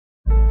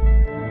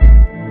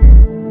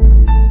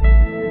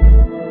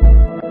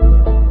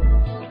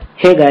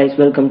Hey guys,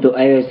 welcome to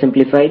iOS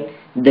Simplified.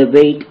 The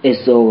wait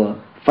is over.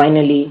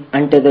 Finally,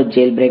 Untethered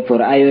Jailbreak for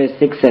iOS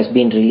 6 has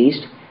been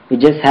released. You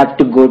just have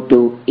to go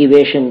to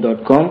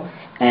evasion.com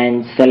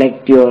and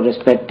select your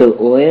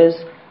respective OS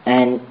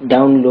and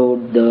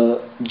download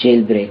the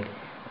jailbreak.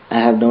 I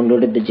have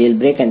downloaded the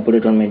jailbreak and put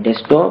it on my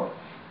desktop.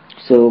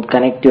 So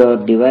connect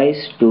your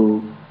device to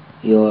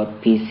your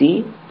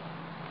PC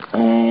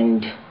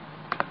and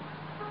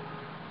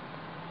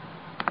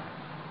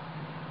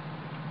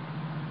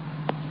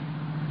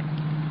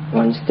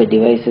once the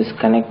device is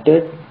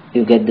connected,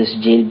 you get this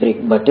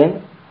jailbreak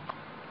button.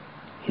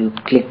 You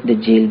click the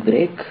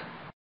jailbreak.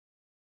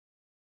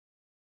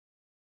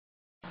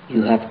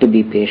 You have to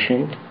be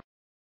patient.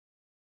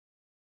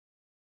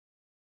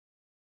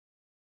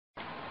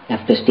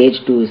 After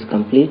stage 2 is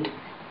complete,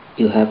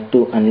 you have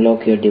to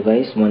unlock your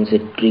device once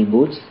it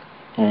reboots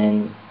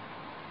and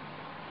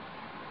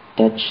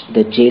touch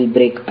the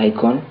jailbreak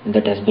icon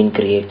that has been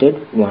created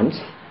once.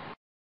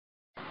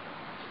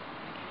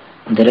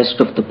 The rest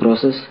of the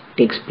process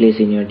takes place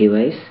in your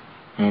device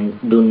and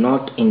do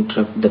not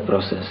interrupt the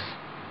process.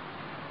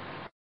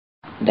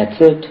 That's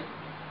it.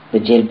 The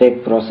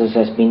jailbreak process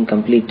has been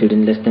completed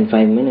in less than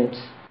 5 minutes.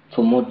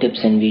 For more tips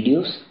and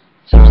videos,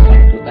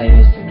 subscribe to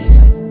iOS